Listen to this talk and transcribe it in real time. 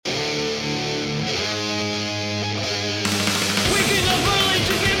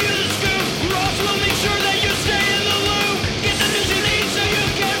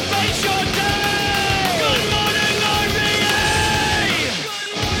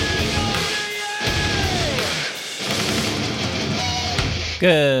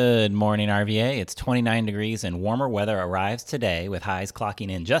Good morning, RVA. It's 29 degrees and warmer weather arrives today with highs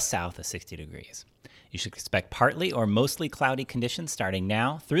clocking in just south of 60 degrees. You should expect partly or mostly cloudy conditions starting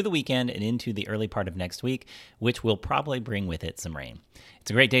now through the weekend and into the early part of next week, which will probably bring with it some rain.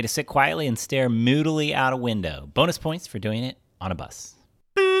 It's a great day to sit quietly and stare moodily out a window. Bonus points for doing it on a bus.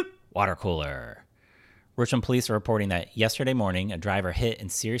 Water cooler. Richmond police are reporting that yesterday morning, a driver hit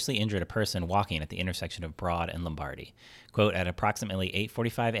and seriously injured a person walking at the intersection of Broad and Lombardy. Quote, at approximately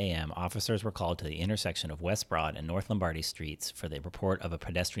 8:45 a.m., officers were called to the intersection of West Broad and North Lombardy streets for the report of a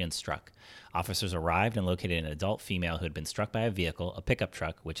pedestrian struck. Officers arrived and located an adult female who had been struck by a vehicle, a pickup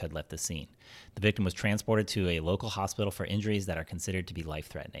truck, which had left the scene. The victim was transported to a local hospital for injuries that are considered to be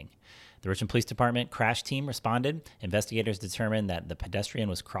life-threatening. The Richmond Police Department crash team responded. Investigators determined that the pedestrian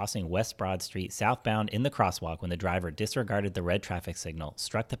was crossing West Broad Street southbound in the crosswalk when the driver disregarded the red traffic signal,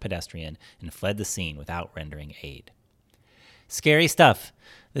 struck the pedestrian, and fled the scene without rendering aid. Scary stuff.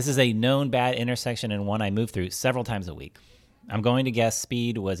 This is a known bad intersection and one I move through several times a week. I'm going to guess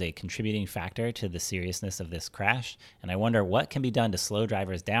speed was a contributing factor to the seriousness of this crash, and I wonder what can be done to slow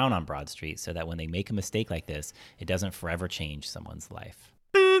drivers down on Broad Street so that when they make a mistake like this, it doesn't forever change someone's life.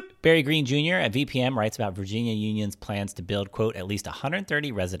 Barry Green Jr. at VPM writes about Virginia Union's plans to build, quote, at least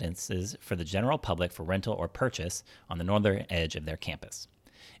 130 residences for the general public for rental or purchase on the northern edge of their campus.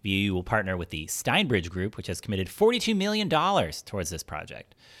 VU will partner with the Steinbridge Group, which has committed $42 million towards this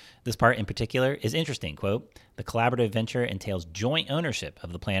project. This part in particular is interesting, quote, the collaborative venture entails joint ownership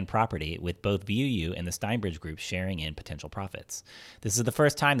of the planned property with both VUU and the Steinbridge Group sharing in potential profits. This is the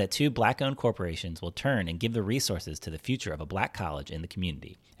first time that two black-owned corporations will turn and give the resources to the future of a black college in the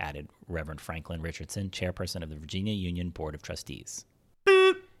community, added Reverend Franklin Richardson, chairperson of the Virginia Union Board of Trustees.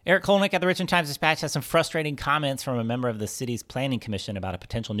 Eric Kolnick at the Richmond Times-Dispatch has some frustrating comments from a member of the city's planning commission about a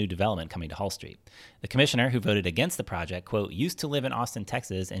potential new development coming to Hall Street. The commissioner, who voted against the project, quote, used to live in Austin,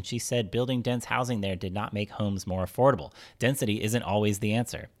 Texas, and she said building dense housing there did not make homes more affordable. Density isn't always the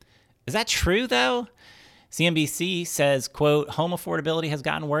answer. Is that true, though? CNBC says, quote, home affordability has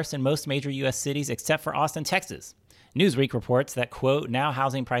gotten worse in most major U.S. cities except for Austin, Texas. Newsweek reports that, quote, now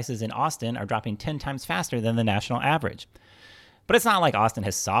housing prices in Austin are dropping 10 times faster than the national average. But it's not like Austin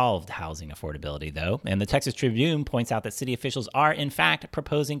has solved housing affordability, though, and the Texas Tribune points out that city officials are, in fact,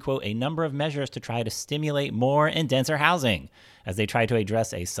 proposing, quote, a number of measures to try to stimulate more and denser housing as they try to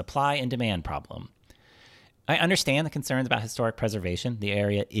address a supply and demand problem. I understand the concerns about historic preservation. The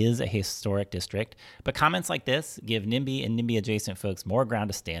area is a historic district, but comments like this give NIMBY and NIMBY-adjacent folks more ground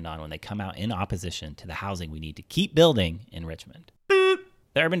to stand on when they come out in opposition to the housing we need to keep building in Richmond.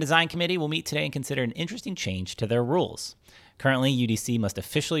 The Urban Design Committee will meet today and consider an interesting change to their rules. Currently, UDC must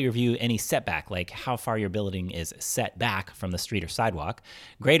officially review any setback, like how far your building is set back from the street or sidewalk,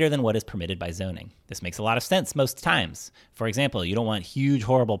 greater than what is permitted by zoning. This makes a lot of sense most times. For example, you don't want huge,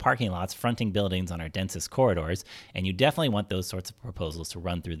 horrible parking lots fronting buildings on our densest corridors, and you definitely want those sorts of proposals to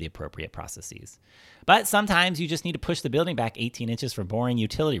run through the appropriate processes. But sometimes you just need to push the building back 18 inches for boring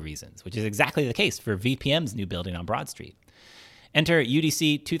utility reasons, which is exactly the case for VPM's new building on Broad Street. Enter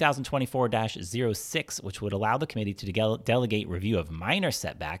UDC 2024-06, which would allow the committee to delegate review of minor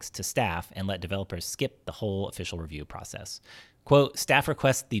setbacks to staff and let developers skip the whole official review process. Quote, staff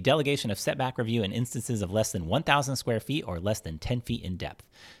requests the delegation of setback review in instances of less than 1,000 square feet or less than 10 feet in depth.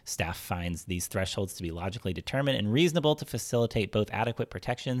 Staff finds these thresholds to be logically determined and reasonable to facilitate both adequate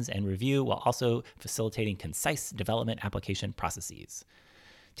protections and review while also facilitating concise development application processes.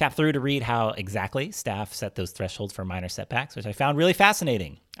 Tap through to read how exactly staff set those thresholds for minor setbacks, which I found really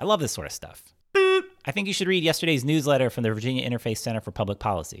fascinating. I love this sort of stuff. I think you should read yesterday's newsletter from the Virginia Interfaith Center for Public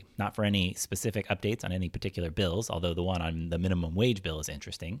Policy, not for any specific updates on any particular bills, although the one on the minimum wage bill is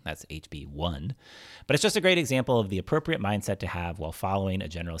interesting. That's HB 1. But it's just a great example of the appropriate mindset to have while following a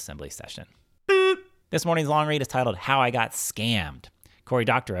General Assembly session. This morning's long read is titled How I Got Scammed. Cory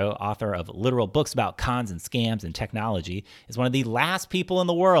Doctorow, author of literal books about cons and scams and technology, is one of the last people in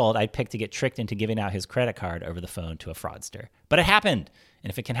the world I'd pick to get tricked into giving out his credit card over the phone to a fraudster. But it happened. And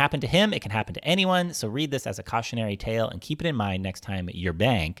if it can happen to him, it can happen to anyone. So read this as a cautionary tale and keep it in mind next time your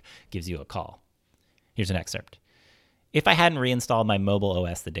bank gives you a call. Here's an excerpt. If I hadn't reinstalled my mobile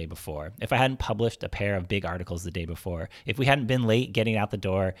OS the day before, if I hadn't published a pair of big articles the day before, if we hadn't been late getting out the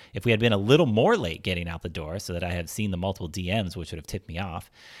door, if we had been a little more late getting out the door so that I had seen the multiple DMs which would have tipped me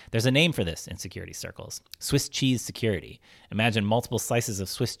off, there's a name for this in security circles. Swiss cheese security. Imagine multiple slices of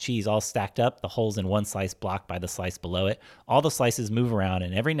Swiss cheese all stacked up, the holes in one slice blocked by the slice below it. All the slices move around,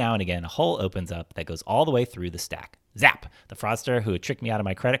 and every now and again a hole opens up that goes all the way through the stack. Zap! The fraudster who had tricked me out of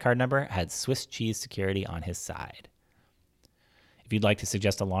my credit card number had Swiss cheese security on his side. If If you'd like to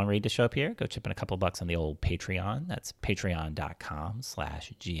suggest a long read to show up here, go chip in a couple bucks on the old Patreon. That's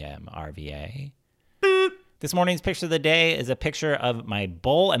patreon.com/GMRVA. This morning's picture of the day is a picture of my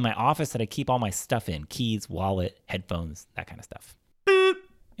bowl in my office that I keep all my stuff in. Keys, wallet, headphones, that kind of stuff.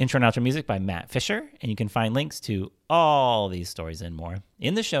 Intro and outro music by Matt Fisher. And you can find links to all these stories and more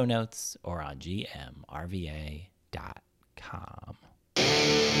in the show notes or on GMRVA.com.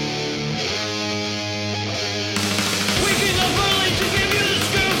 Waking up early to give you the